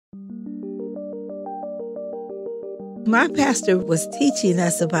My pastor was teaching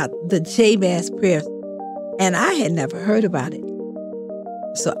us about the Jabez prayer, and I had never heard about it.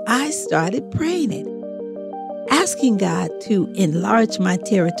 So I started praying it, asking God to enlarge my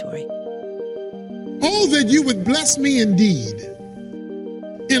territory. Oh, that you would bless me indeed,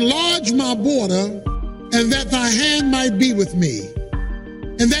 enlarge my border, and that thy hand might be with me,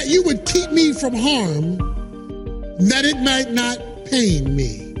 and that you would keep me from harm, that it might not pain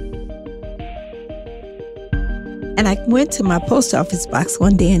me. And I went to my post office box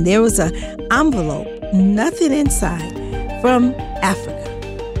one day, and there was an envelope, nothing inside, from Africa.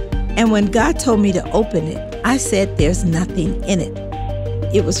 And when God told me to open it, I said, there's nothing in it.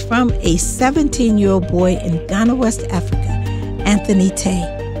 It was from a 17-year-old boy in Ghana, West Africa, Anthony Tay.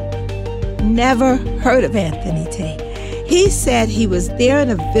 Never heard of Anthony Tay. He said he was there in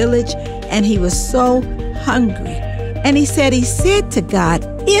a village, and he was so hungry. And he said to God,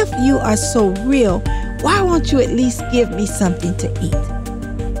 if you are so real, why won't you at least give me something to eat?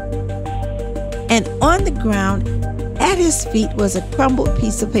 And on the ground, at his feet was a crumbled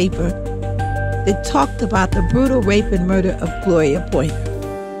piece of paper that talked about the brutal rape and murder of Gloria Pointer.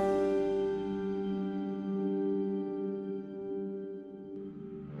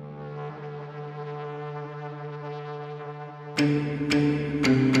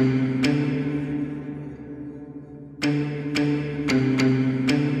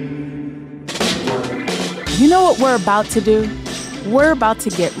 You know what we're about to do? We're about to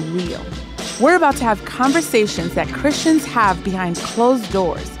get real. We're about to have conversations that Christians have behind closed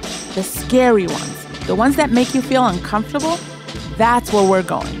doors. The scary ones, the ones that make you feel uncomfortable. That's where we're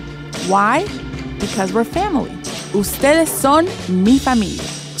going. Why? Because we're family. Ustedes son mi familia.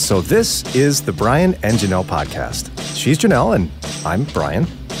 So this is the Brian and Janelle podcast. She's Janelle and I'm Brian.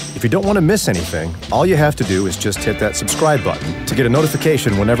 If you don't want to miss anything, all you have to do is just hit that subscribe button to get a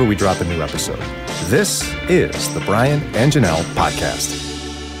notification whenever we drop a new episode. This is the Brian and Janelle podcast.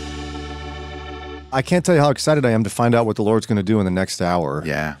 I can't tell you how excited I am to find out what the Lord's going to do in the next hour.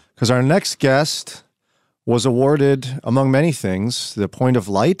 Yeah. Because our next guest was awarded, among many things, the Point of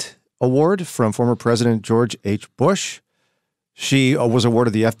Light Award from former President George H. Bush. She was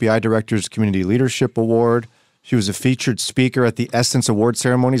awarded the FBI Director's Community Leadership Award. She was a featured speaker at the Essence Award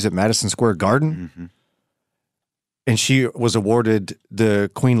ceremonies at Madison Square Garden. Mm-hmm. And she was awarded the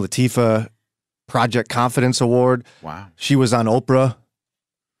Queen Latifah Project Confidence Award. Wow. She was on Oprah.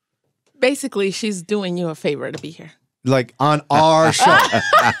 Basically, she's doing you a favor to be here. Like on our show.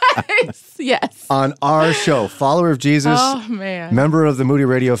 Yes. On our show. Follower of Jesus. Oh, man. Member of the Moody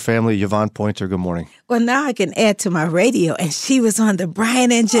Radio family, Yvonne Pointer. Good morning. Well, now I can add to my radio, and she was on the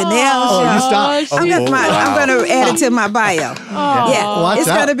Brian and Janelle show. show. You stopped. I'm going to add it to my bio. Yeah, it's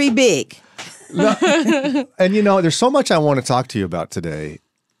going to be big. And you know, there's so much I want to talk to you about today,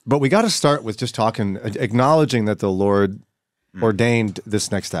 but we got to start with just acknowledging that the Lord ordained this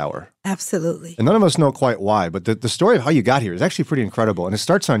next hour. Absolutely. And none of us know quite why, but the story of how you got here is actually pretty incredible, and it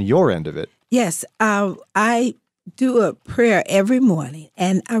starts on your end of it. Yes. I do a prayer every morning,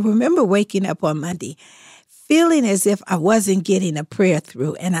 and I remember waking up on Monday feeling as if I wasn't getting a prayer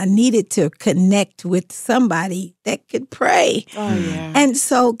through, and I needed to connect with somebody that could pray. Oh, yeah. And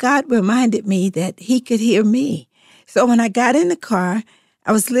so God reminded me that he could hear me. So when I got in the car,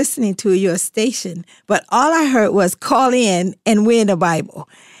 I was listening to your station, but all I heard was call in and win a Bible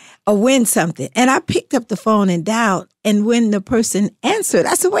or win something. And I picked up the phone and dialed, and when the person answered,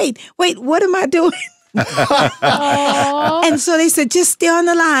 I said, wait, what am I doing? And so they said, just stay on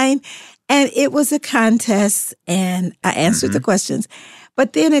the line. And it was a contest, and I answered the questions.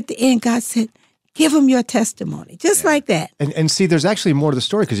 But then at the end, God said, give them your testimony, just like that. And see, there's actually more to the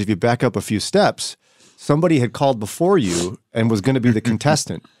story, because if you back up a few steps, somebody had called before you and was going to be the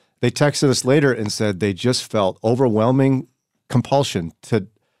contestant. They texted us later and said they just felt overwhelming compulsion that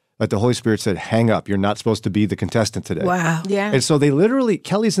the Holy Spirit said, hang up, you're not supposed to be the contestant today. Wow. Yeah. And so they literally,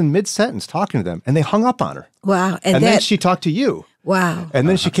 Kelly's in mid-sentence talking to them, and they hung up on her. Wow. And then she talked to you. Wow. And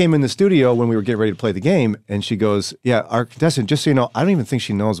then she came in the studio when we were getting ready to play the game, and she goes, yeah, our contestant, just so you know, I don't even think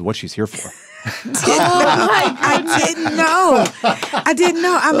she knows what she's here for. I didn't know. I didn't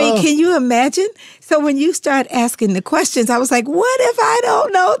know. I mean, can you imagine? So when you start asking the questions, I was like, what if I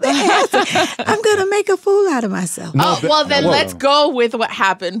don't know the answer? I'm going to make a fool out of myself. No, well, then let's go with what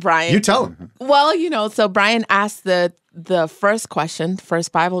happened, Brian. You tell him. Well, so Brian asked the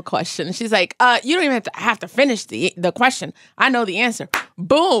first Bible question. And she's like, you don't even have to finish the question. I know the answer.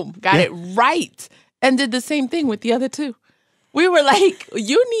 Boom. Got it right. And did the same thing with the other two. We were like,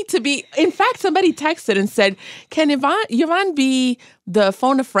 you need to be. In fact, somebody texted and said, can Yvonne be the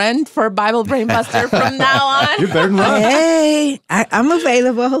phone a friend for Bible Brain Buster from now on? You better not. Hey, I'm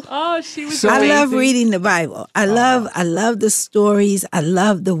available. Oh, she was I amazing. love reading the Bible. I love the stories. I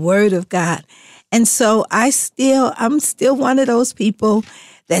love the Word of God. And so I'm still one of those people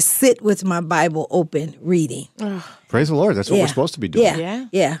that sit with my Bible open reading. Praise the Lord. That's what we're supposed to be doing.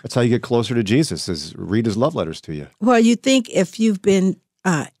 Yeah. That's how you get closer to Jesus, is read his love letters to you. Well, you think if you've been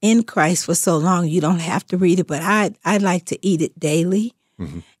in Christ for so long, you don't have to read it, but I like to eat it daily.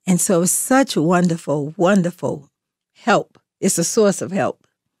 Mm-hmm. And so it's such a wonderful, wonderful help. It's a source of help.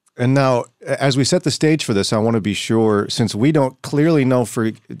 And now, as we set the stage for this, I want to be sure, since we don't clearly know for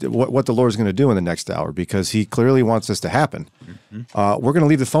what the Lord is going to do in the next hour, because he clearly wants this to happen, we're going to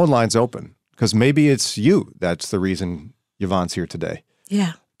leave the phone lines open, because maybe it's you that's the reason Yvonne's here today.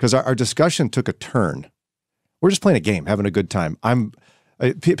 Yeah. Because our discussion took a turn. We're just playing a game, having a good time.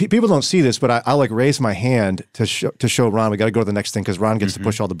 People don't see this, but I like raise my hand to show Ron. We got to go to the next thing because Ron gets to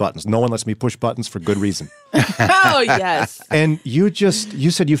push all the buttons. No one lets me push buttons for good reason. Oh, yes. And you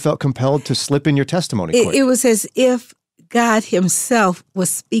said you felt compelled to slip in your testimony. It was as if God himself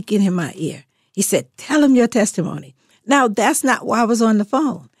was speaking in my ear. He said, tell him your testimony. Now, that's not why I was on the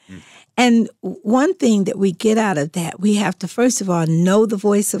phone. And one thing that we get out of that, we have to, first of all, know the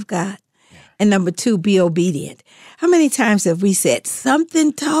voice of God. And number two, be obedient. How many times have we said,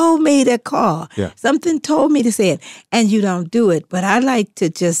 something told me to call, something told me to say it, and you don't do it? But I like to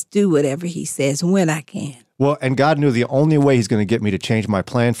just do whatever he says when I can. Well, and God knew the only way he's going to get me to change my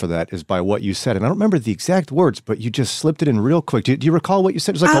plan for that is by what you said. And I don't remember the exact words, but you just slipped it in real quick. Do you recall what you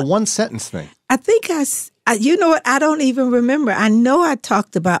said? It was like a one-sentence thing. I think you know what? I don't even remember. I know I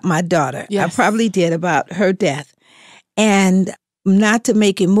talked about my daughter. Yes. I probably did, about her death. And not to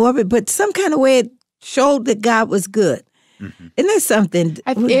make it morbid, but some kind of way it showed that God was good. Mm-hmm. Isn't that something?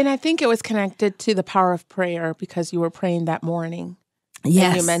 And I think it was connected to the power of prayer because you were praying that morning.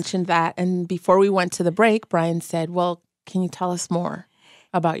 Yes. And you mentioned that. And before we went to the break, Brian said, well, can you tell us more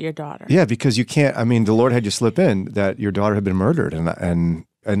about your daughter? Yeah, because you can't, the Lord had you slip in that your daughter had been murdered. And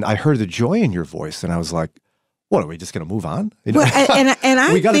I heard the joy in your voice. And I was like, what, are we just going to move on? Well, and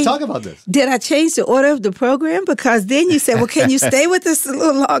I we got to talk about this. Did I change the order of the program? Because then you said, well, can you stay with us a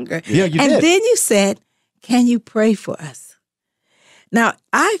little longer? Yeah, you did. And then you said, can you pray for us? Now,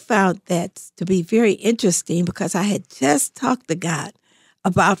 I found that to be very interesting because I had just talked to God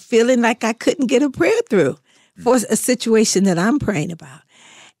about feeling like I couldn't get a prayer through for a situation that I'm praying about.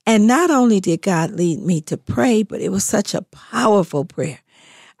 And not only did God lead me to pray, but it was such a powerful prayer.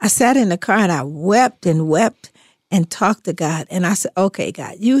 I sat in the car and I wept and wept and talked to God. And I said, okay,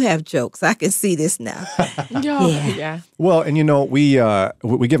 God, you have jokes. I can see this now. Yeah. Well, and we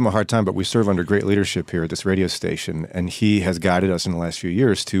give him a hard time, but we serve under great leadership here at this radio station. And he has guided us in the last few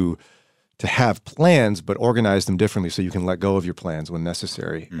years to have plans, but organize them differently so you can let go of your plans when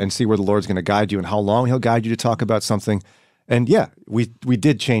necessary and see where the Lord's going to guide you and how long he'll guide you to talk about something. And yeah, we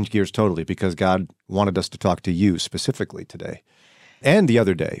did change gears totally because God wanted us to talk to you specifically today. And the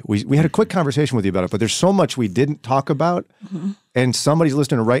other day, we had a quick conversation with you about it, but there's so much we didn't talk about. Mm-hmm. And somebody's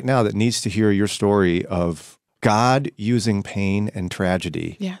listening right now that needs to hear your story of God using pain and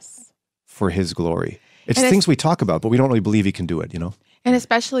tragedy for his glory. It's things we talk about, but we don't really believe he can do it, And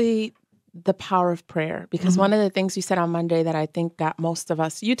especially the power of prayer, because one of the things you said on Monday that I think got most of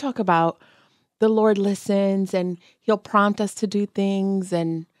us, you talk about the Lord listens and he'll prompt us to do things.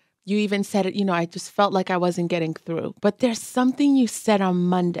 And you even said it, I just felt like I wasn't getting through. But there's something you said on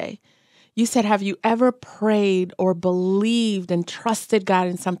Monday. You said, have you ever prayed or believed and trusted God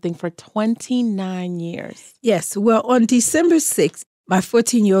in something for 29 years? Yes. Well, on December 6th, my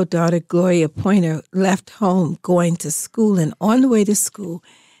 14-year-old daughter, Gloria Pointer, left home going to school. And on the way to school,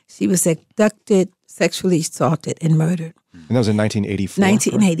 she was abducted, sexually assaulted, and murdered. And that was in 1984?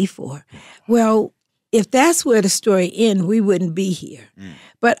 1984. Well, if that's where the story ends, we wouldn't be here.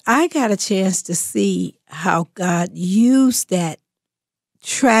 But I got a chance to see how God used that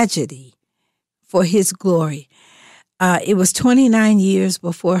tragedy for his glory. It was 29 years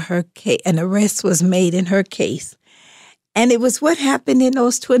before an arrest was made in her case. And it was what happened in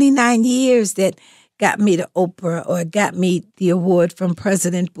those 29 years that got me to Oprah or got me the award from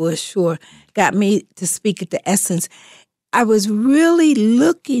President Bush or got me to speak at the Essence. I was really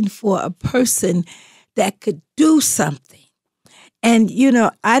looking for a person that could do something. And,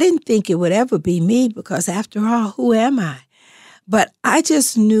 I didn't think it would ever be me because after all, who am I? But I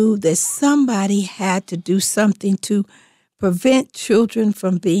just knew that somebody had to do something to prevent children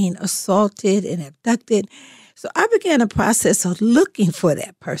from being assaulted and abducted. So I began a process of looking for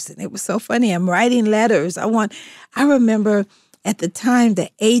that person. It was so funny. I'm writing letters. I remember at the time the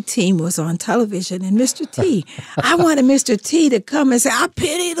A-Team was on television and Mr. T. I wanted Mr. T to come and say, I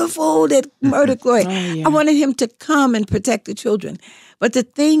pity the fool that murdered Gloria. I wanted him to come and protect the children. But the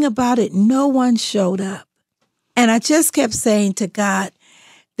thing about it, no one showed up. And I just kept saying to God,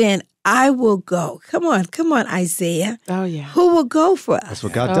 then I will go. Come on, Isaiah. Oh, yeah. Who will go for us? That's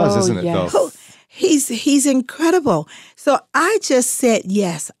what God does, isn't it, though? He's incredible. So I just said,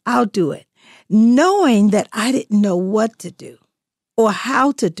 yes, I'll do it, knowing that I didn't know what to do or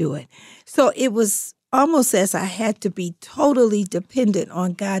how to do it. So it was almost as I had to be totally dependent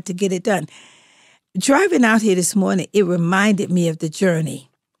on God to get it done. Driving out here this morning, it reminded me of the journey.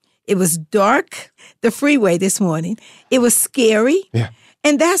 It was dark, the freeway this morning. It was scary. Yeah.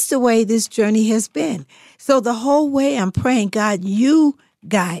 And that's the way this journey has been. So the whole way I'm praying, God, you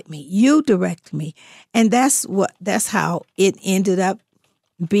guide me, you direct me. And that's how it ended up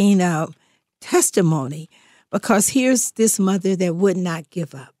being a testimony, because here's this mother that would not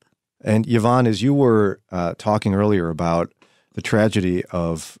give up. And Yvonne, as you were talking earlier about the tragedy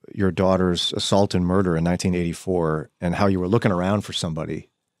of your daughter's assault and murder in 1984 and how you were looking around for somebody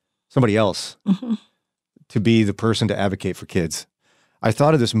else to be the person to advocate for kids, I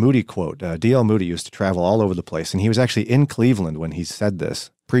thought of this Moody quote. D.L. Moody used to travel all over the place, and he was actually in Cleveland when he said this,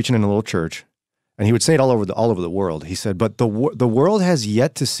 preaching in a little church, and he would say it all over the world. He said, but the world has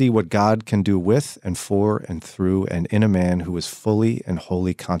yet to see what God can do with and for and through and in a man who is fully and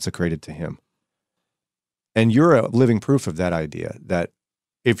wholly consecrated to him. And you're a living proof of that idea, that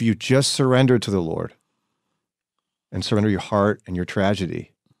if you just surrender to the Lord and surrender your heart and your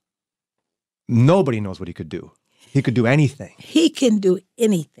tragedy, nobody knows what he could do. He could do anything. He can do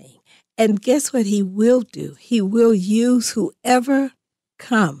anything. And guess what he will do? He will use whoever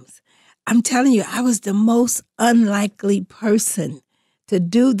comes. I'm telling you, I was the most unlikely person to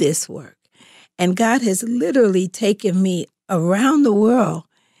do this work. And God has literally taken me around the world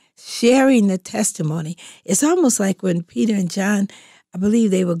sharing the testimony. It's almost like when Peter and John, I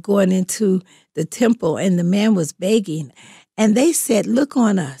believe they were going into the temple and the man was begging. And they said, look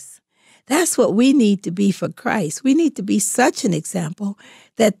on us. That's what we need to be for Christ. We need to be such an example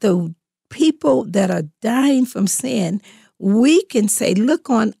that the people that are dying from sin, we can say, look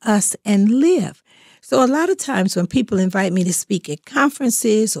on us and live. So a lot of times when people invite me to speak at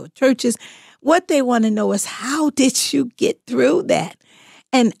conferences or churches, what they want to know is, how did you get through that?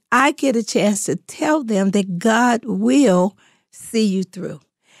 And I get a chance to tell them that God will see you through.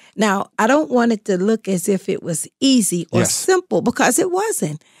 Now, I don't want it to look as if it was easy or simple, because it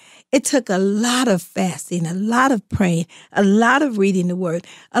wasn't. It took a lot of fasting, a lot of praying, a lot of reading the word,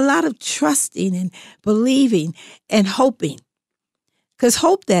 a lot of trusting and believing and hoping. Because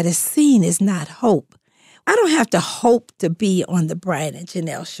hope that is seen is not hope. I don't have to hope to be on the Brian and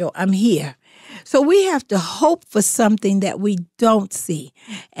Janelle show. I'm here. So we have to hope for something that we don't see.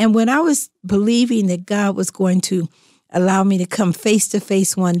 And when I was believing that God was going to allow me to come face to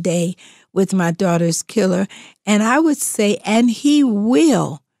face one day with my daughter's killer, and I would say, and he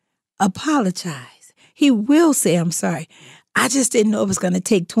will apologize. He will say, I'm sorry. I just didn't know it was going to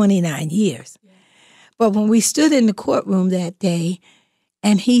take 29 years. But when we stood in the courtroom that day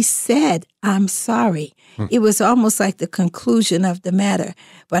and he said, I'm sorry, it was almost like the conclusion of the matter.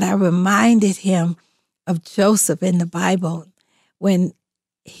 But I reminded him of Joseph in the Bible when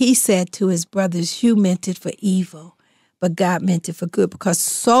he said to his brothers, you meant it for evil, but God meant it for good, because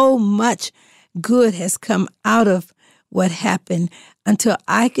so much good has come out of what happened until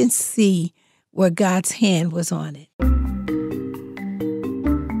I can see where God's hand was on it.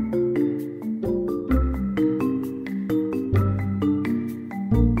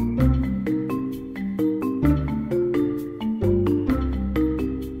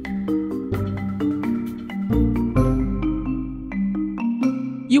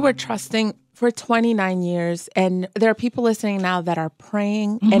 You were trusting for 29 years, and there are people listening now that are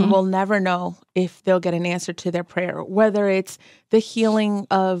praying and will never know if they'll get an answer to their prayer, whether it's the healing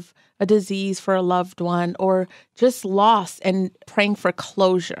of a disease for a loved one or just loss and praying for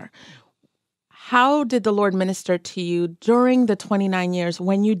closure. How did the Lord minister to you during the 29 years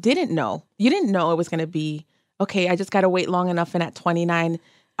when you didn't know? You didn't know it was going to be, okay, I just got to wait long enough, and at 29,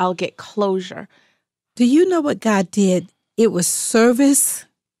 I'll get closure. Do you know what God did? It was service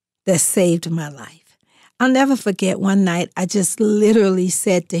that saved my life. I'll never forget one night, I just literally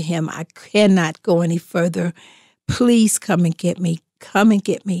said to him, I cannot go any further. Please come and get me. Come and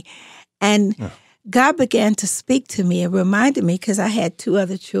get me. And God began to speak to me and reminded me, because I had 2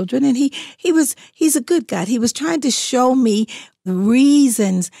 other children, and he's a good God. He was trying to show me the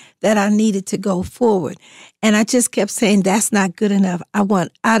reasons that I needed to go forward. And I just kept saying, that's not good enough. I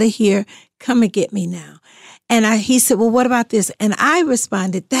want out of here. Come and get me now. And he said, well, what about this? And I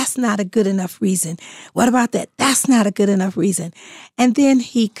responded, that's not a good enough reason. What about that? That's not a good enough reason. And then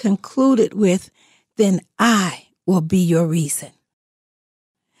he concluded with, then I will be your reason.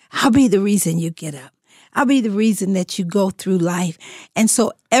 I'll be the reason you get up. I'll be the reason that you go through life. And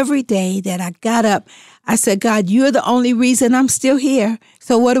so every day that I got up, I said, God, you're the only reason I'm still here.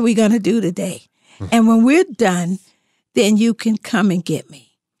 So what are we going to do today? And when we're done, then you can come and get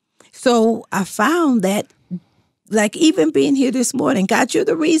me. So I found that, like even being here this morning, God, you're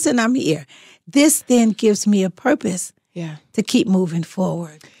the reason I'm here. This then gives me a purpose to keep moving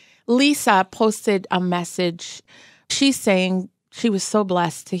forward. Lisa posted a message. She's saying she was so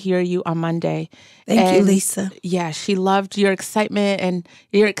blessed to hear you on Monday. Thank you, Lisa. Yeah, she loved your excitement and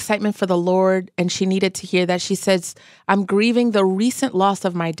your excitement for the Lord, and she needed to hear that. She says, I'm grieving the recent loss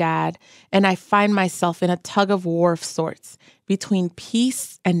of my dad, and I find myself in a tug of war of sorts between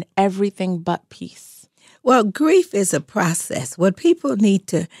peace and everything but peace. Well, grief is a process. What people need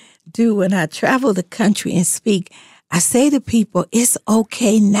to do when I travel the country and speak, I say to people, it's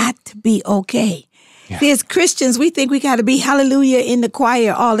okay not to be okay. Yeah. There's Christians, we think we got to be hallelujah in the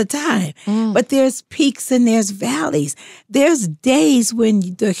choir all the time. But there's peaks and there's valleys. There's days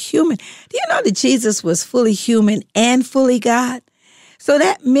when the human, do you know that Jesus was fully human and fully God? So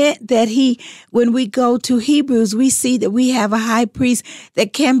that meant that when we go to Hebrews, we see that we have a high priest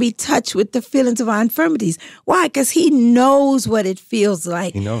that can be touched with the feelings of our infirmities. Why? Because he knows what it feels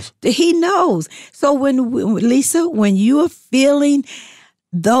like. He knows. He knows. So Lisa, when you are feeling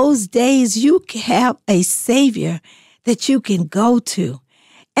those days, you have a Savior that you can go to.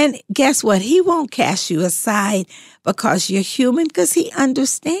 And guess what? He won't cast you aside because you're human, because he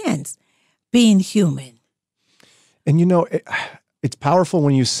understands being human. And you know, it's powerful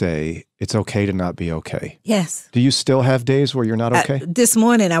when you say it's okay to not be okay. Yes. Do you still have days where you're not okay? This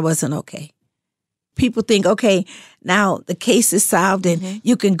morning, I wasn't okay. People think, okay, now the case is solved and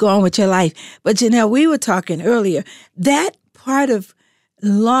you can go on with your life. But Janelle, we were talking earlier, that part of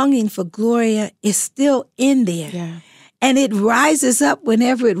longing for Gloria is still in there. Yeah. And it rises up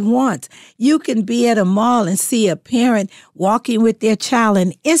whenever it wants. You can be at a mall and see a parent walking with their child,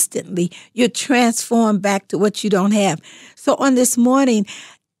 and instantly you're transformed back to what you don't have. So on this morning,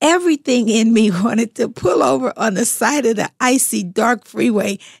 everything in me wanted to pull over on the side of the icy, dark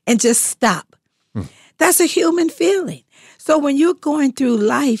freeway and just stop. That's a human feeling. So when you're going through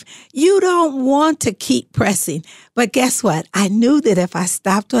life, you don't want to keep pressing. But guess what? I knew that if I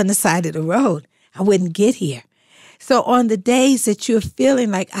stopped on the side of the road, I wouldn't get here. So on the days that you're feeling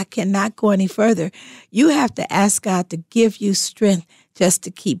like I cannot go any further, you have to ask God to give you strength just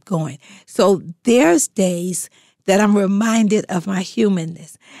to keep going. So there's days that I'm reminded of my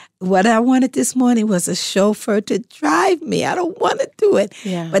humanness. What I wanted this morning was a chauffeur to drive me. I don't want to do it.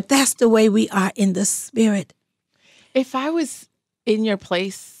 Yeah. But that's the way we are in the spirit. If I was in your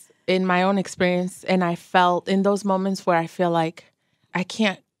place, in my own experience, and I felt in those moments where I feel like I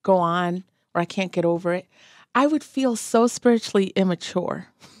can't go on or I can't get over it, I would feel so spiritually immature.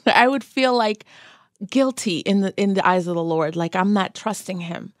 I would feel like guilty in the eyes of the Lord, like I'm not trusting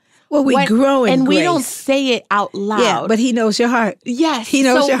him. Well, we grow in and grace. We don't say it out loud. Yeah, but he knows your heart. Yes. He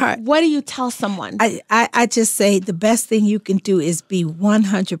knows your heart. What do you tell someone? I just say the best thing you can do is be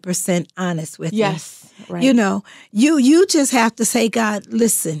 100% honest with him. Yes. Right. You know, you just have to say, God,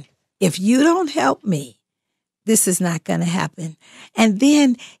 listen, if you don't help me, this is not going to happen. And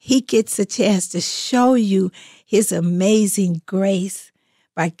then he gets a chance to show you his amazing grace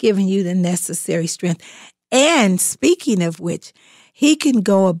by giving you the necessary strength. And speaking of which, he can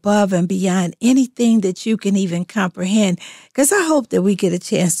go above and beyond anything that you can even comprehend. Because I hope that we get a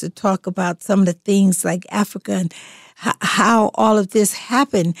chance to talk about some of the things like Africa and how all of this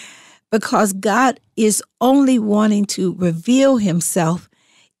happened. Because God is only wanting to reveal himself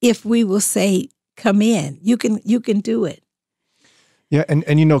if we will say, come in. You can do it. Yeah,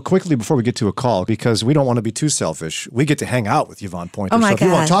 and you know, quickly before we get to a call, because we don't want to be too selfish, we get to hang out with Yvonne Pointer. Oh my so if God.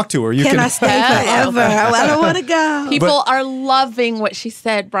 you want to talk to her, you can. I stay forever? I don't want to go. People are loving what she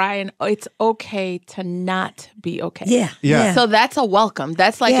said, Brian. It's okay to not be okay. Yeah. So that's a welcome.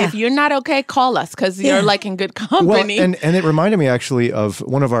 That's like, if you're not okay, call us because you're like in good company. Well, and it reminded me actually of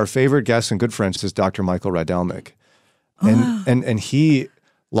one of our favorite guests and good friends is Dr. Michael Rydelmick. And he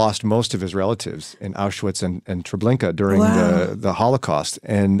lost most of his relatives in Auschwitz and Treblinka during the Holocaust.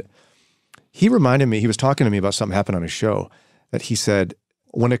 And he reminded me, he was talking to me about something happened on his show, that he said,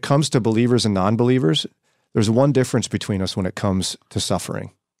 when it comes to believers and non-believers, there's one difference between us when it comes to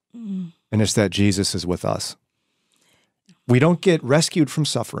suffering. And it's that Jesus is with us. We don't get rescued from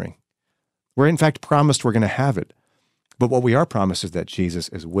suffering, We're in fact promised we're going to have it. But what we are promised is that Jesus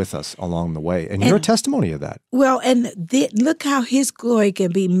is with us along the way. And you're a testimony of that. Well, and look how his glory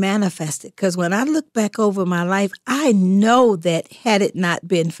can be manifested. Because when I look back over my life, I know that had it not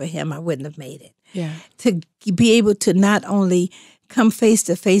been for him, I wouldn't have made it. Yeah. To be able to not only come face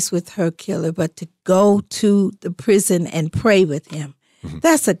to face with her killer, but to go to the prison and pray with him. Mm-hmm.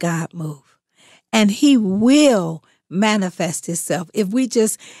 That's a God move. And he will manifest himself if we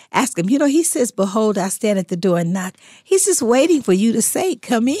just ask him. You know, he says, behold, I stand at the door and knock. He's just waiting for you to say,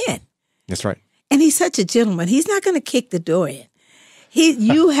 come in. That's right. And he's such a gentleman. He's not going to kick the door in.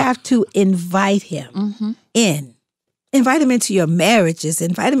 You have to invite him in. Invite him into your marriages.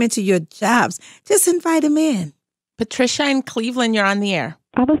 Invite him into your jobs. Just invite him in. Patricia in Cleveland, you're on the air.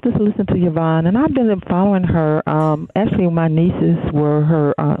 I was just listening to Yvonne, and I've been following her. Actually, my nieces was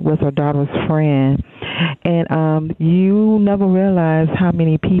her daughter's friend, and you never realize how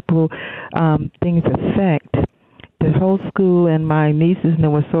many people things affect. The whole school and my nieces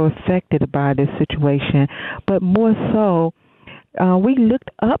were so affected by this situation, but more so, we looked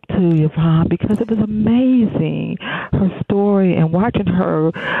up to Yvonne because it was amazing, her story, and watching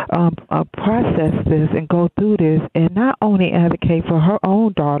her process this and go through this, and not only advocate for her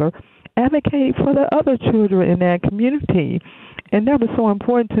own daughter, advocate for the other children in that community. And that was so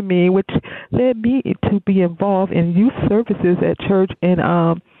important to me, which led me to be involved in youth services at church. And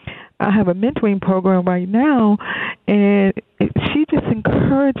I have a mentoring program right now, and she just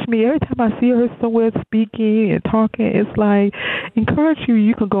encouraged me. Every time I see her somewhere speaking and talking, it's like, encourage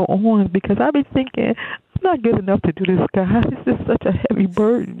you can go on, because I've been thinking, I'm not good enough to do this, God. It's just such a heavy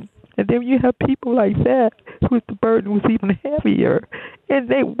burden. And then you have people like that whose the burden was even heavier, and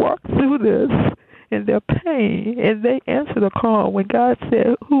they walk through this in their pain, and they answer the call when God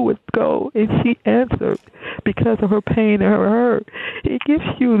said who would go, and she answered because of her pain and her hurt. It gives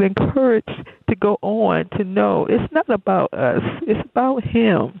you the courage to go on, to know it's not about us, it's about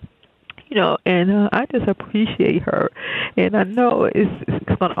him. You know, and I just appreciate her. And I know it's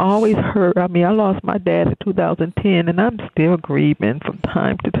going to always hurt. I mean, I lost my dad in 2010, and I'm still grieving from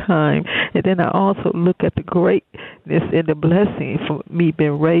time to time. And then I also look at the greatness and the blessing for me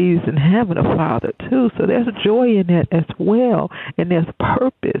being raised and having a father, too. So there's joy in that as well, and there's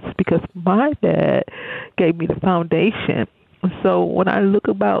purpose, because my dad gave me the foundation. So when I look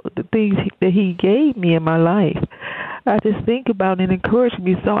about the things that he gave me in my life, I just think about it and encourage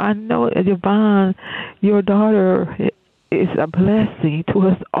me. So I know, Yvonne, your daughter is a blessing to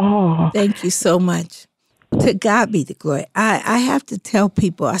us all. Thank you so much. To God be the glory. I have to tell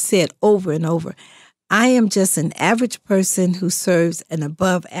people, I say it over and over, I am just an average person who serves an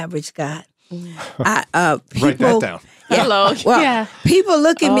above average God. People, write that down. Yeah, Hello. Well, people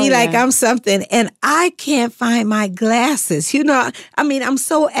look at me like I'm something, and I can't find my glasses. You know, I mean, I'm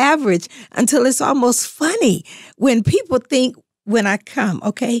so average until it's almost funny when people think when I come,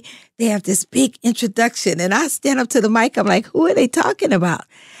 okay, they have this big introduction, and I stand up to the mic. I'm like, who are they talking about?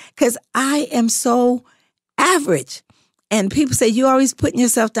 Because I am so average. And people say, you always putting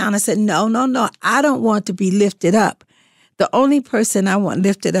yourself down. I said, no. I don't want to be lifted up. The only person I want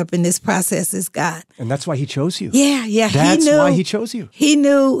lifted up in this process is God. And that's why he chose you. Yeah. That's why he chose you. He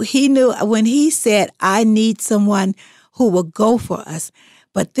knew when he said, I need someone who will go for us.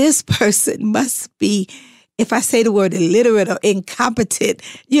 But this person must be, if I say the word illiterate or incompetent,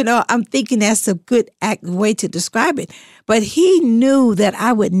 you know, I'm thinking that's a good way to describe it. But he knew that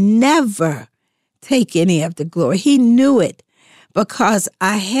I would never take any of the glory. He knew it because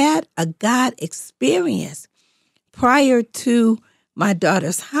I had a God experience prior to my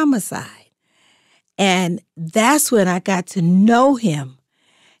daughter's homicide. And that's when I got to know him.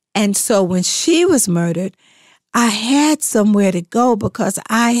 And so when she was murdered, I had somewhere to go because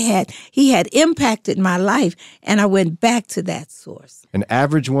he had impacted my life, and I went back to that source. An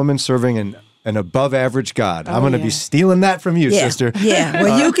average woman serving an above average God. I'm going to be stealing that from you, sister. Yeah,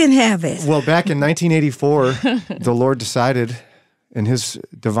 well, you can have it. Well, back in 1984, the Lord decided in his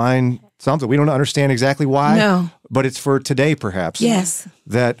divine something. We don't understand exactly why. No. But it's for today, perhaps. Yes.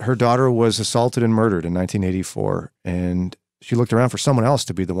 That her daughter was assaulted and murdered in 1984. And she looked around for someone else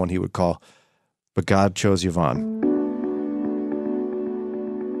to be the one he would call. But God chose Yvonne.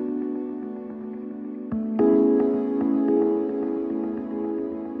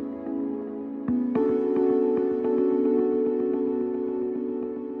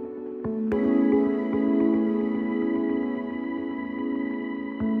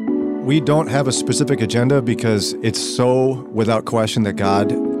 we don't have a specific agenda because it's so without question that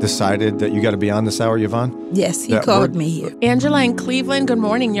God decided that you got to be on this hour, Yvonne? Yes, he called me here. Angela in Cleveland, good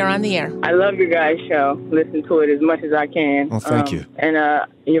morning. You're on the air. I love your guys' show. Listen to it as much as I can. Well, thank you. And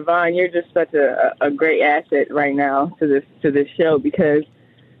Yvonne, you're just such a great asset right now to this show, because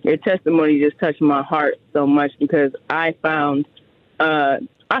your testimony just touched my heart so much, because I found the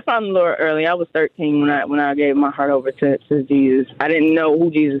Lord early. I was 13 when I gave my heart over to Jesus. I didn't know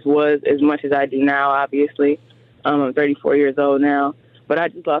who Jesus was as much as I do now, obviously. I'm 34 years old now. But I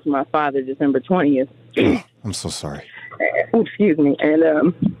just lost my father December 20th. I'm so sorry. Excuse me.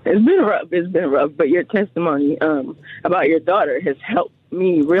 And it's been rough. It's been rough. But your testimony about your daughter has helped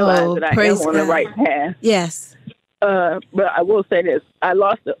me realize that I am on the right path. Yes. But I will say this. I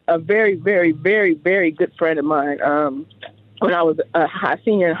lost a very, very, very, very good friend of mine when I was a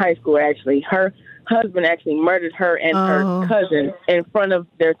senior in high school, actually. Her husband actually murdered her and her cousin in front of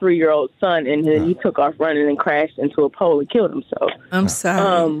their 3-year-old son, and then he took off running and crashed into a pole and killed himself. I'm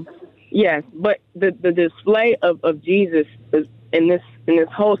sorry. Yes, but the display of Jesus in this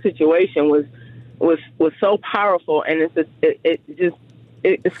whole situation was so powerful, and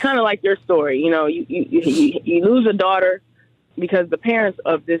it's kind of like your story. You know, you lose a daughter because the parents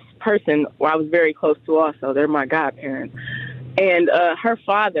of this person, who I was very close to also, they're my godparents. And her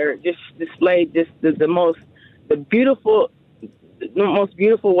father just displayed just the most beautiful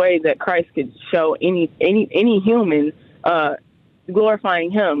way that Christ could show any human,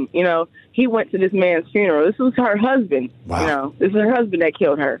 glorifying him. You know, he went to this man's funeral. This was her husband. Wow. You know, this is her husband that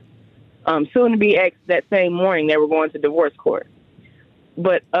killed her. Soon to be ex. That same morning, they were going to divorce court.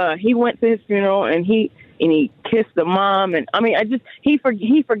 But he went to his funeral, and he kissed the mom, and I mean, he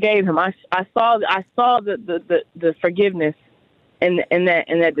forgave him. I saw the forgiveness in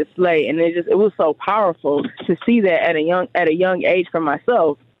that display, and it was so powerful to see that at a young age for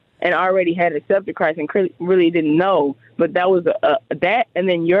myself, and I already had accepted Christ and really didn't know. But that was that, and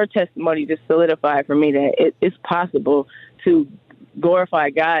then your testimony just solidified for me that it's possible to glorify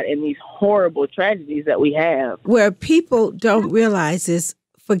God in these horrible tragedies that we have. Where people don't realize is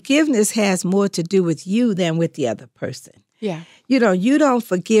forgiveness has more to do with you than with the other person. Yeah. You know, you don't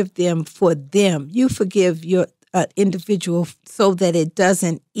forgive them for them. You forgive your individual so that it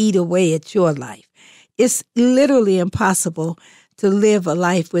doesn't eat away at your life. It's literally impossible to live a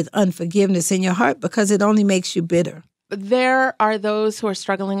life with unforgiveness in your heart because it only makes you bitter. There are those who are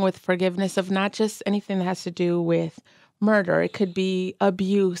struggling with forgiveness of not just anything that has to do with murder. It could be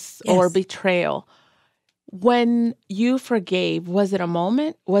abuse or betrayal. When you forgave, was it a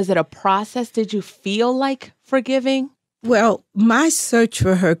moment? Was it a process? Did you feel like forgiving? Well, my search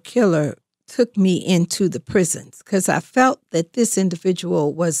for her killer took me into the prisons because I felt that this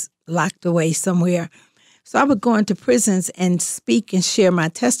individual was locked away somewhere. So I would go into prisons and speak and share my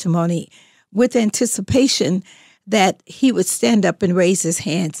testimony with anticipation that he would stand up and raise his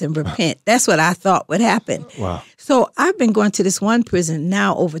hands and repent. That's what I thought would happen. Wow. So I've been going to this one prison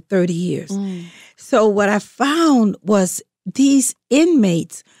now over 30 years. So what I found was these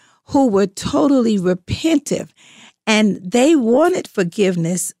inmates who were totally repentive, and they wanted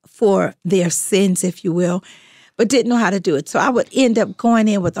forgiveness for their sins, if you will, but didn't know how to do it. So I would end up going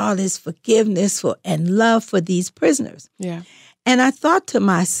in with all this forgiveness and love for these prisoners. Yeah. And I thought to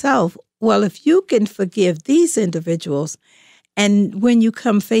myself, well, if you can forgive these individuals, and when you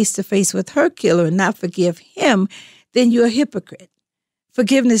come face to face with her killer and not forgive him, then you're a hypocrite.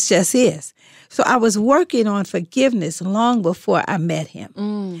 Forgiveness just is. So I was working on forgiveness long before I met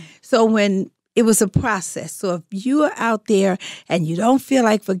him. So when it was a process. So if you are out there and you don't feel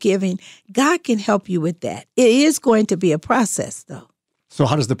like forgiving, God can help you with that. It is going to be a process, though. So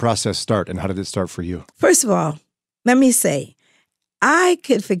how does the process start, and how did it start for you? First of all, let me say, I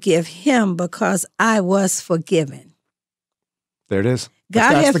could forgive him because I was forgiven. There it is.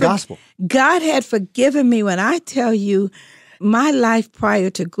 That's the gospel. God had forgiven me. When I tell you, my life prior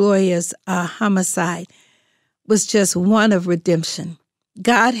to Gloria's homicide was just one of redemption.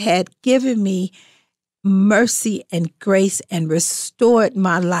 God had given me mercy and grace and restored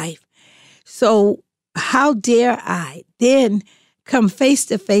my life. So how dare I then come face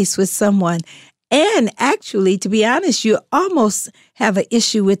to face with someone? And actually, to be honest, you almost have an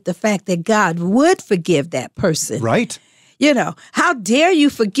issue with the fact that God would forgive that person. Right. You know, how dare you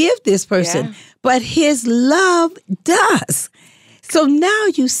forgive this person? Yeah. But his love does. So now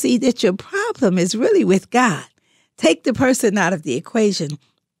you see that your problem is really with God. Take the person out of the equation.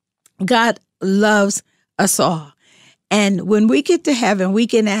 God loves us all. And when we get to heaven, we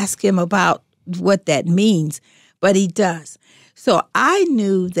can ask him about what that means, but he does. So I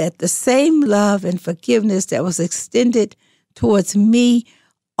knew that the same love and forgiveness that was extended towards me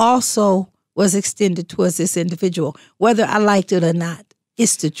also was extended towards this individual, whether I liked it or not.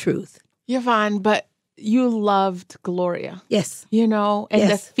 It's the truth. Yvonne, but you loved Gloria. Yes. You know, and Yes.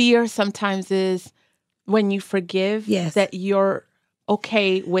 the fear sometimes is when you forgive Yes. that you're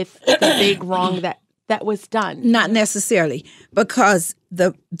okay with the big wrong that was done. Not necessarily, because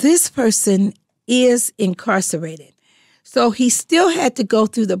this person is incarcerated. So he still had to go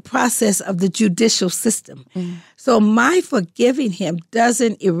through the process of the judicial system. So my forgiving him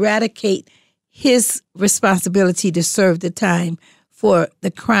doesn't eradicate his responsibility to serve the time for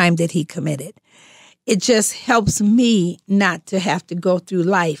the crime that he committed. It just helps me not to have to go through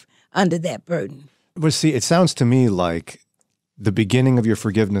life under that burden. But see, it sounds to me like the beginning of your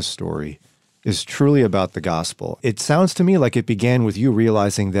forgiveness story is truly about the gospel. It sounds to me like it began with you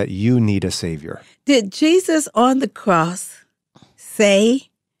realizing that you need a savior. Did Jesus on the cross say,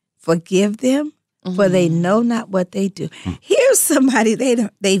 forgive them, for they know not what they do? Here's somebody,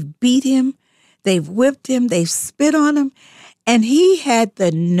 they've beat him, they've whipped him, they've spit on him, and he had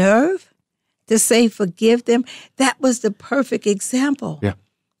the nerve to say, forgive them. That was the perfect example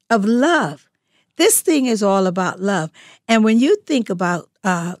of love. This thing is all about love. And when you think about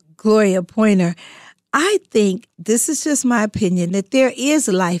Gloria Pointer, I think, this is just my opinion, that there is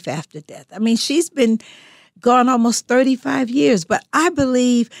life after death. I mean, she's been gone almost 35 years, but I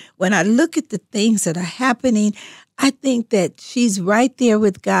believe when I look at the things that are happening, I think that she's right there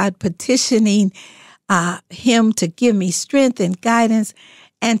with God, petitioning him to give me strength and guidance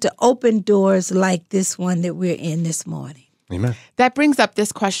and to open doors like this one that we're in this morning. Amen. That brings up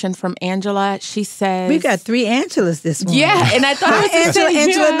this question from Angela. She says... We got 3 Angelas this morning. Yeah, and I thought it was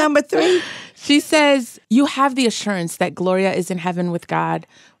Angela number 3. She says, you have the assurance that Gloria is in heaven with God.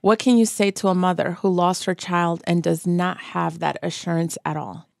 What can you say to a mother who lost her child and does not have that assurance at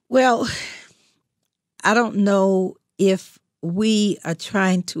all? Well, I don't know if we are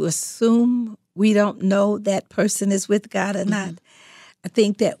trying to assume we don't know that person is with God or not. I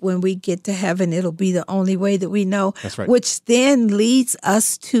think that when we get to heaven, it'll be the only way that we know. That's right. Which then leads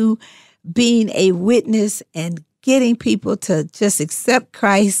us to being a witness and getting people to just accept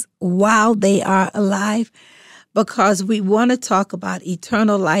Christ while they are alive, because we want to talk about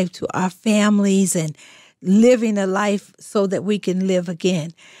eternal life to our families and living a life so that we can live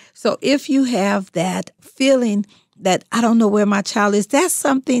again. So if you have that feeling that I don't know where my child is, that's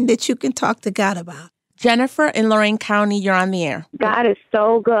something that you can talk to God about. Jennifer in Lorain County, you're on the air. God is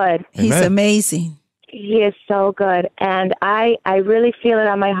so good. He's Amen. amazing. He is so good. And I really feel it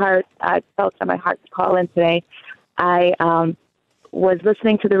on my heart. I felt it on my heart to call in today. I was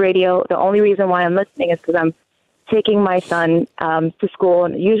listening to the radio. The only reason why I'm listening is because I'm taking my son to school,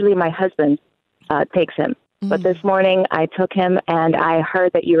 and usually my husband takes him. But this morning I took him, and I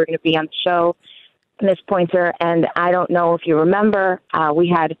heard that you were going to be on the show, Ms. Pointer, and I don't know if you remember, we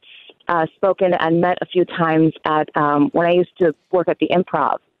had spoken and met a few times at when I used to work at the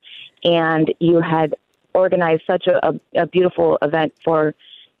Improv, and you had organized such a beautiful event for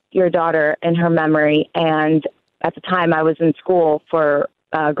your daughter in her memory. And at the time I was in school for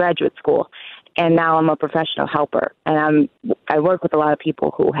graduate school, and now I'm a professional helper, and I work with a lot of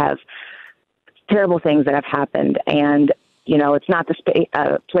people who have terrible things that have happened. And, you know, it's not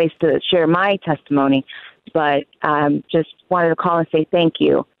the place to share my testimony, but just wanted to call and say thank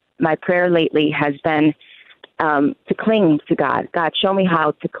you. My prayer lately has been to cling to God. God, show me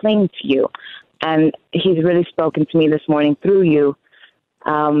how to cling to you. And he's really spoken to me this morning through you,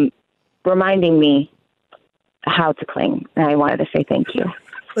 reminding me how to cling. And I wanted to say thank you.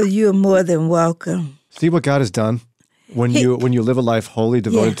 Well, you're more than welcome. See what God has done when you live a life wholly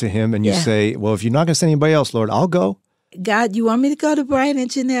devoted to him, and you say, well, if you're not going to send anybody else, Lord, I'll go. God, you want me to go to Brian and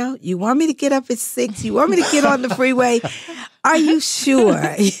Janelle? You want me to get up at 6? You want me to get on the freeway? Are you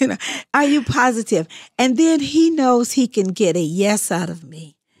sure? Are you positive? And then he knows he can get a yes out of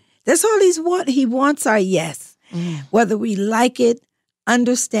me. That's all he wants our yes. Whether we like it,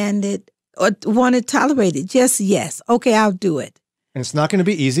 understand it, or want to tolerate it, just yes. Okay, I'll do it. And it's not going to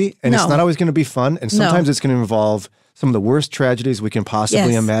be easy, and it's not always going to be fun, and sometimes it's going to involve some of the worst tragedies we can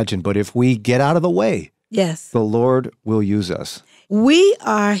possibly imagine. But if we get out of the way, the Lord will use us. We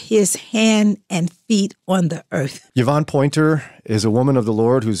are his hand and feet on the earth. Yvonne Pointer is a woman of the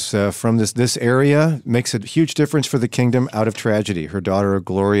Lord who's from this area, makes a huge difference for the kingdom out of tragedy. Her daughter,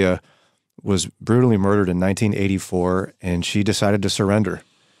 Gloria, was brutally murdered in 1984, and she decided to surrender.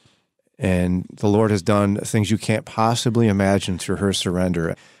 And the Lord has done things you can't possibly imagine through her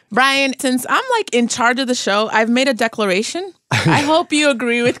surrender. Brian, since I'm like in charge of the show, I've made a declaration. I hope you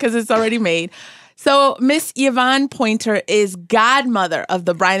agree with, because it's already made. So Miss Yvonne Pointer is godmother of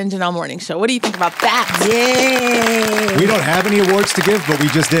the Brian and Janelle Morning Show. What do you think about that? Yay! We don't have any awards to give, but we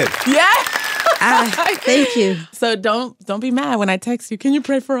just did. Yeah. Thank you. So don't be mad when I text you. Can you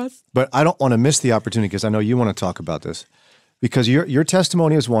pray for us? But I don't want to miss the opportunity because I know you want to talk about this. Because your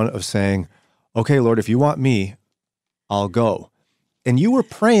testimony is one of saying, okay, Lord, if you want me, I'll go. And you were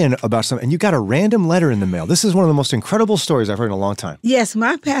praying about something, and you got a random letter in the mail. This is one of the most incredible stories I've heard in a long time. Yes,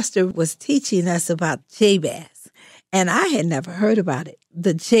 my pastor was teaching us about Jabez, and I had never heard about it,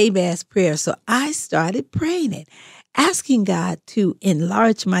 the Jabez prayer. So I started praying it, asking God to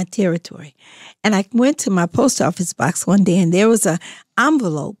enlarge my territory. And I went to my post office box one day, and there was an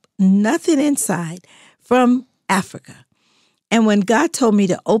envelope, nothing inside, from Africa. And when God told me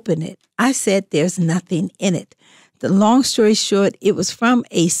to open it, I said, there's nothing in it. The long story short, it was from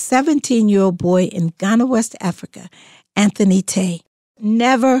a 17-year-old boy in Ghana, West Africa, Anthony Tay.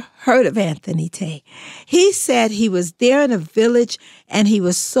 Never heard of Anthony Tay. He said he was there in a village and he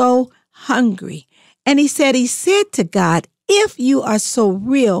was so hungry. And he said to God, if you are so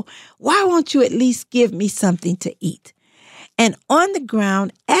real, why won't you at least give me something to eat? And on the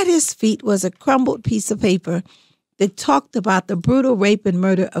ground at his feet was a crumbled piece of paper that talked about the brutal rape and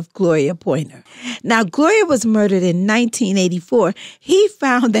murder of Gloria Pointer. Now, Gloria was murdered in 1984. He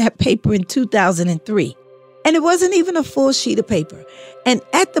found that paper in 2003, and it wasn't even a full sheet of paper. And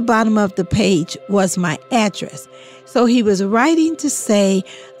at the bottom of the page was my address. So he was writing to say,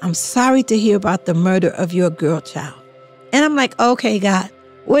 I'm sorry to hear about the murder of your girl child. And I'm like, okay, God,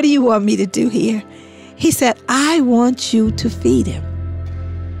 what do you want me to do here? He said, I want you to feed him.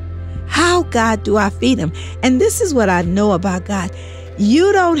 How, God, do I feed him? And this is what I know about God.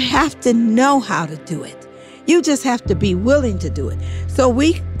 You don't have to know how to do it. You just have to be willing to do it. So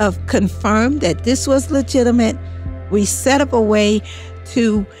we have confirmed that this was legitimate. We set up a way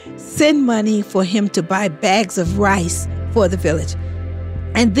to send money for him to buy bags of rice for the village.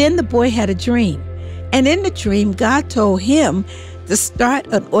 And then the boy had a dream. And in the dream, God told him to start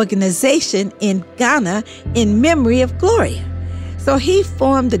an organization in Ghana in memory of Gloria. So he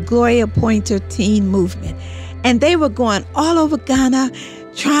formed the Gloria Pointer Teen Movement, and they were going all over Ghana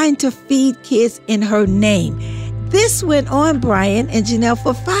trying to feed kids in her name. This went on, Brian and Janelle,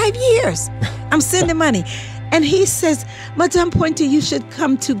 for 5 years. I'm sending money. And he says, Madame Pointer, you should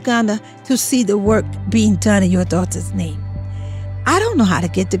come to Ghana to see the work being done in your daughter's name. I don't know how to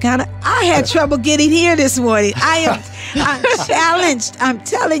get to Ghana. I had trouble getting here this morning. I'm challenged. I'm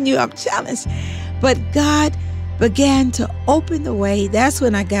telling you, I'm challenged. But God began to open the way. That's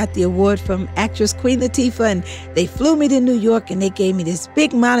when I got the award from actress Queen Latifah, and they flew me to New York, and they gave me this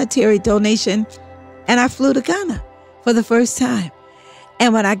big monetary donation, and I flew to Ghana for the first time.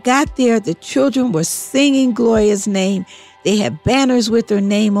 And when I got there, the children were singing Gloria's name. They had banners with her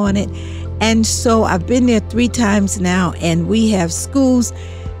name on it. And so I've been there 3 times now, and we have schools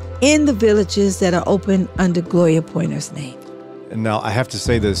in the villages that are open under Gloria Pointer's name. And now I have to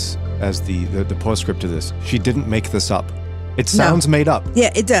say this as the postscript to this. She didn't make this up. It sounds made up.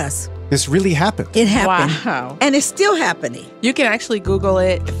 Yeah, it does. This really happened. It happened. Wow. And it's still happening. You can actually Google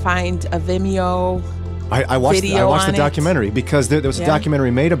it, find a Vimeo. I watched the documentary because there was a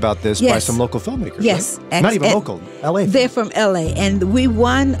documentary made about this by some local filmmakers. Yes. Right? Not even local, LA. They're from LA, and we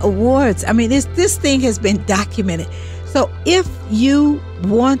won awards. I mean, this thing has been documented. So if you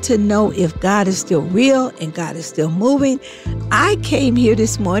want to know if God is still real and God is still moving, I came here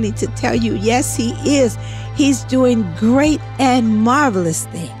this morning to tell you, yes, he is. He's doing great and marvelous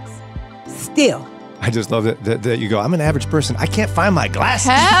things still. I just love that you go, I'm an average person. I can't find my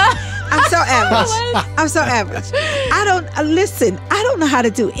glasses. I'm so average. I'm so average. I don't know how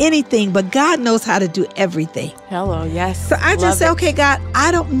to do anything, but God knows how to do everything. Hello, yes. So I just say, okay, God, I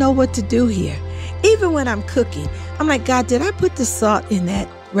don't know what to do here. Even when I'm cooking, I'm like, God, did I put the salt in that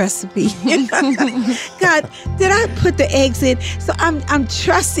recipe? God, did I put the eggs in? So I'm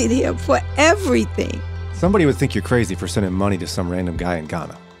trusting him for everything. Somebody would think you're crazy for sending money to some random guy in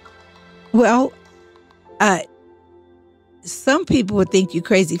Ghana. Well, some people would think you're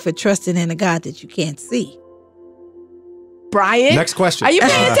crazy for trusting in a God that you can't see. Brian? Next question. Are you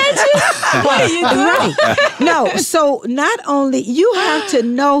paying attention? What are you doing? Right. No, so not only, you have to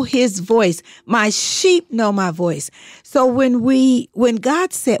know his voice. My sheep know my voice. So when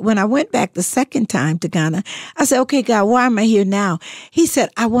God said, when I went back the second time to Ghana, I said, okay, God, why am I here now? He said,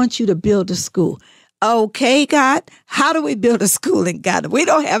 I want you to build a school. Okay, God, how do we build a school in Ghana? We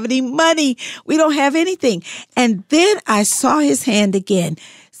don't have any money. We don't have anything. And then I saw his hand again.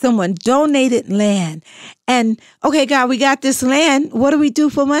 Someone donated land. And, okay, God, we got this land. What do we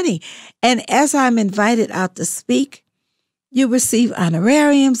do for money? And as I'm invited out to speak, You receive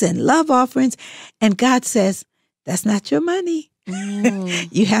honorariums and love offerings. And God says, that's not your money.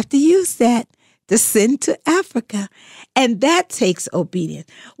 You have to use that to send to Africa. And that takes obedience.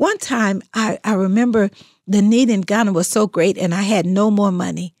 One time, I remember the need in Ghana was so great and I had no more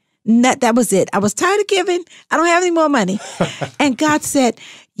money. That was it. I was tired of giving. I don't have any more money. And God said,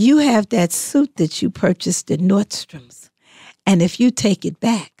 you have that suit that you purchased at Nordstrom's. And if you take it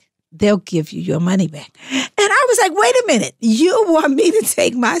back, they'll give you your money back. And I was like, wait a minute. You want me to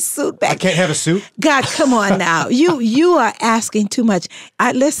take my suit back? I can't have a suit? God, come on now. You are asking too much.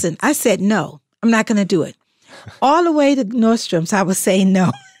 I said, no, I'm not going to do it. All the way to Nordstrom's, I was saying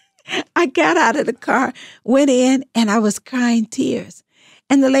no. I got out of the car, went in, and I was crying tears.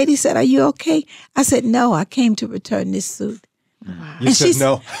 And the lady said, are you okay? I said, no, I came to return this suit. Wow. You said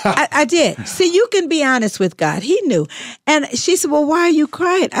no. I did. See, you can be honest with God. He knew. And she said, well, why are you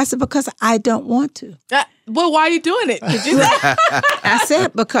crying? I said, because I don't want to. Well, why are you doing it? Did you say? I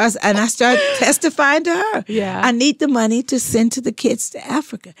said, and I started testifying to her. Yeah. I need the money to send to the kids to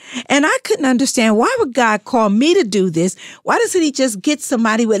Africa. And I couldn't understand, why would God call me to do this? Why doesn't he just get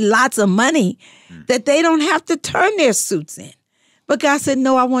somebody with lots of money that they don't have to turn their suits in? But God said,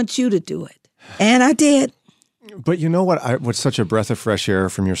 no, I want you to do it. And I did. But you know what's such a breath of fresh air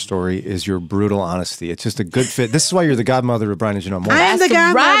from your story is your brutal honesty. It's just a good fit. This is why you're the godmother of Brian and Janelle Moore. I am the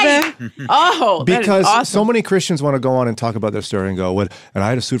godmother. Right. Oh, that because is awesome. So many Christians want to go on and talk about their story and go, and I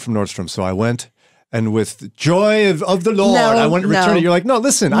had a suit from Nordstrom, so I went, and with joy of the Lord, I went to return it. You're like, no,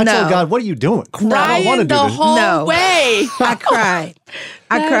 listen, I told God, what are you doing? I don't want to do this. Whole way. I cried.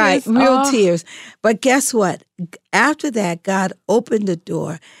 I cried, real tears. But guess what? After that, God opened the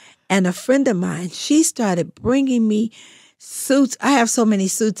door. And a friend of mine, she started bringing me suits. I have so many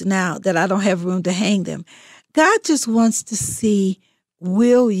suits now that I don't have room to hang them. God just wants to see,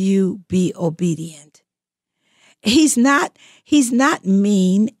 will you be obedient? He's not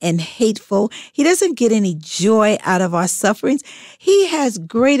mean and hateful. He doesn't get any joy out of our sufferings. He has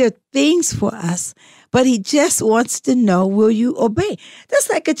greater things for us, but he just wants to know, will you obey? That's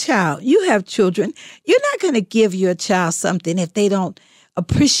like a child. You have children. You're not going to give your child something if they don't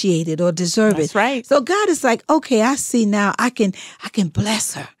appreciate it or deserve it. That's right. So God is like, okay, I see now I can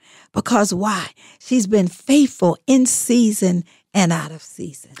bless her. Because why? She's been faithful in season and out of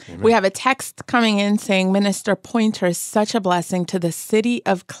season. Amen. We have a text coming in saying Minister Pointer is such a blessing to the city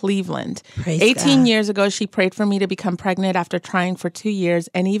of Cleveland. Praise 18 God. years ago, she prayed for me to become pregnant after trying for 2 years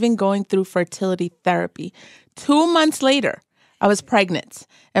and even going through fertility therapy. 2 months later, I was pregnant,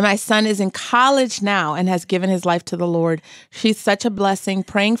 and my son is in college now and has given his life to the Lord. She's such a blessing.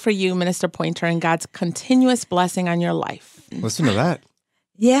 Praying for you, Minister Pointer, and God's continuous blessing on your life. Listen to that.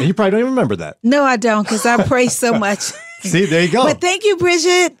 Yeah. And you probably don't even remember that. No, I don't, because I pray so much. See, there you go. But thank you,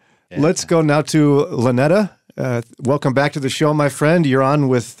 Bridget. Let's go now to Lynetta. Welcome back to the show, my friend. You're on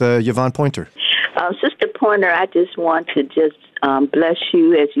with Yvonne Pointer. Sister Pointer, I just want to bless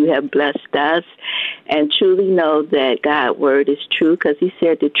you as you have blessed us, and truly know that God's word is true, because he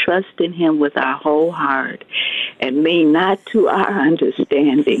said to trust in him with our whole heart and mean not to our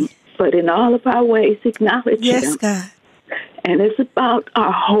understanding, but in all of our ways acknowledge him. Yes, God. And it's about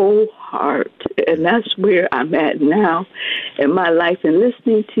our whole heart, and that's where I'm at now in my life. And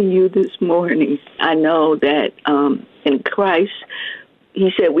listening to you this morning, I know that in Christ,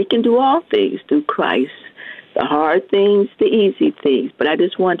 he said we can do all things through Christ. The hard things, the easy things. But I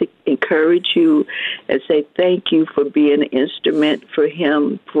just want to encourage you and say thank you for being an instrument for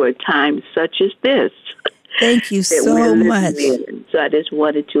him for a time such as this. Thank you so much. So I just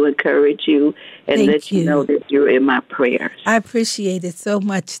wanted to encourage you and let you know that you're in my prayers. I appreciate it so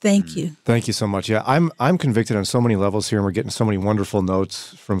much. Thank you. Thank you so much. Yeah, I'm convicted on so many levels here, and we're getting so many wonderful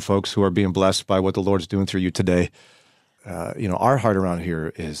notes from folks who are being blessed by what the Lord's doing through you today. Our heart around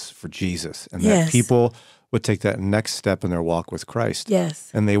here is for Jesus, and that people would take that next step in their walk with Christ. Yes.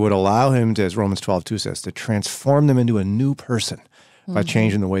 And they would allow him to, as Romans 12:2 says, to transform them into a new person by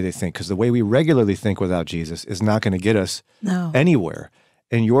changing the way they think. Because the way we regularly think without Jesus is not going to get us anywhere.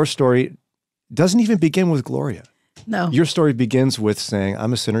 And your story doesn't even begin with Gloria. No. Your story begins with saying,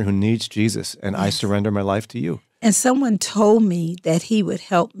 I'm a sinner who needs Jesus, and I surrender my life to you. And someone told me that he would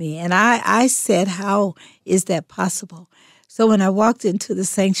help me. And I said, how is that possible? So when I walked into the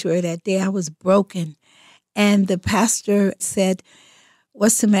sanctuary that day, I was broken. And the pastor said,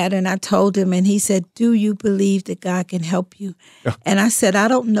 what's the matter? And I told him, and he said, do you believe that God can help you? And I said, I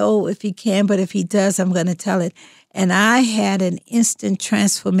don't know if he can, but if he does, I'm going to tell it. And I had an instant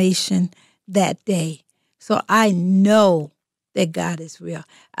transformation that day. So I know that God is real.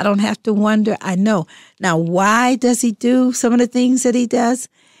 I don't have to wonder. I know. Now, why does he do some of the things that he does?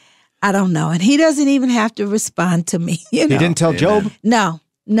 I don't know. And he doesn't even have to respond to me. You know? He didn't tell Job? No.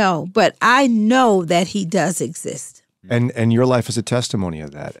 But I know that he does exist. And your life is a testimony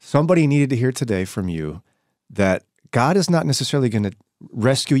of that. Somebody needed to hear today from you that God is not necessarily going to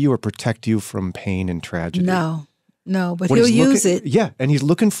rescue you or protect you from pain and tragedy. No, but he'll use it. Yeah, and he's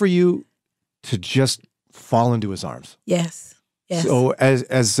looking for you to just fall into his arms. Yes. So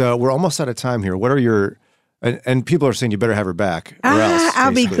as we're almost out of time here, what are your, and people are saying you better have her back or else.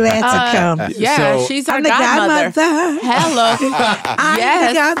 I'll be glad to come. Yeah, So, she's our I'm the godmother. godmother. Hello. I'm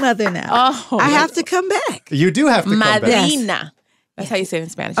the godmother now. Oh, I have to come back. You do have to come back. Madrina. That's how you say it in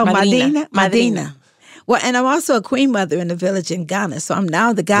Spanish. Oh, Madrina. Well, and I'm also a queen mother in the village in Ghana. So I'm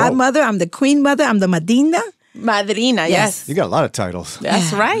now the godmother, I'm the queen mother, I'm the Madrina. Madrina, yes. You got a lot of titles.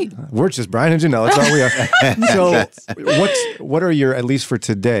 That's right. We're just Brian and Janelle. That's all we are. So what are your, at least for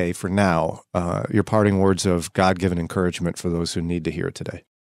today, for now, your parting words of God-given encouragement for those who need to hear it today?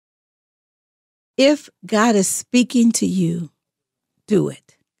 If God is speaking to you, do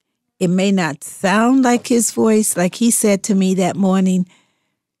it. It may not sound like his voice, like he said to me that morning,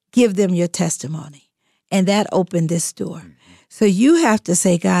 give them your testimony. And that opened this door. So you have to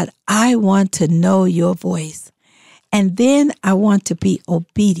say, God, I want to know your voice. And then I want to be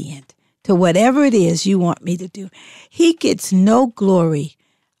obedient to whatever it is you want me to do. He gets no glory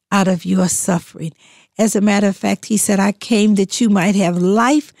out of your suffering. As a matter of fact, he said, I came that you might have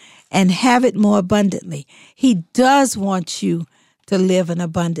life and have it more abundantly. He does want you to live an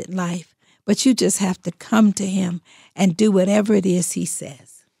abundant life, but you just have to come to him and do whatever it is he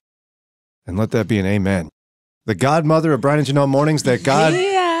says. And let that be an amen. The godmother of Brian and Janelle Mornings, that God,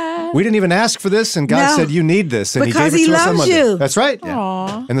 we didn't even ask for this, and God said, you need this. And because he gave it to us on loves Monday. you. That's right.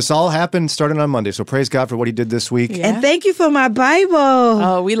 Aww. And this all happened starting on Monday. So praise God for what he did this week. Yeah. And thank you for my Bible.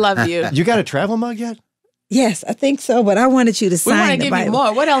 Oh, we love you. You got a travel mug yet? Yes, I think so, but I wanted you to We sign want to the give Bible. you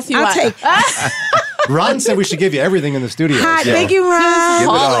more. What else you I'll want? take. Ron said we should give you everything in the studio. Hi, so. thank you, Ron.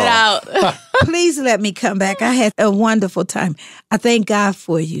 Haul it out. Please let me come back. I had a wonderful time. I thank God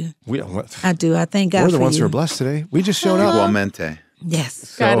for you. I do. I thank God for you. We're the ones who are blessed today. We just showed up. Igualmente.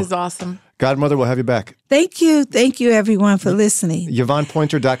 Yes. God is awesome. Godmother, we'll have you back. Thank you. Thank you, everyone, for listening.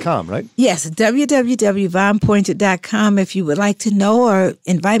 YvonnePointer.com, right? Yes, www.yvonnepointer.com. If you would like to know or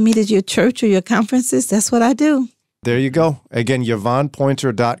invite me to your church or your conferences, that's what I do. There you go. Again,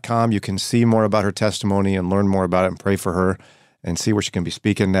 YvonnePointer.com. You can see more about her testimony and learn more about it and pray for her and see where she can be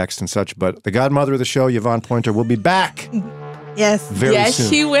speaking next and such. But the godmother of the show, Yvonne Pointer, will be back. Yes. Very soon. Yes,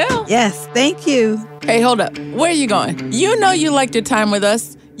 she will. Yes, thank you. Hey, hold up. Where are you going? You know you liked your time with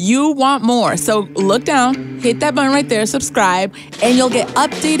us. You want more. So look down, hit that button right there, subscribe, and you'll get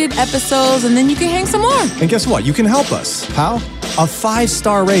updated episodes, and then you can hang some more. And guess what? You can help us. How? A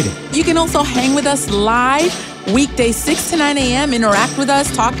 5-star rating. You can also hang with us live, weekdays 6 to 9 a.m., interact with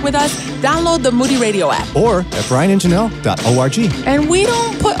us, talk with us, download the Moody Radio app. Or at brianandjanelle.org. And we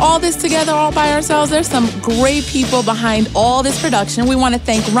don't put all this together all by ourselves. There's some great people behind all this production. We want to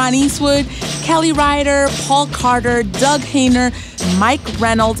thank Ron Eastwood, Kelly Ryder, Paul Carter, Doug Hayner, Mike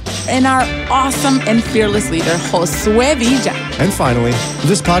Reynolds, and our awesome and fearless leader, Josue Villa. And finally,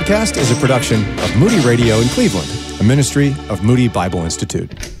 this podcast is a production of Moody Radio in Cleveland, a ministry of Moody Bible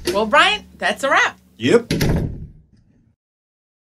Institute. Well, Brian, that's a wrap. Yep.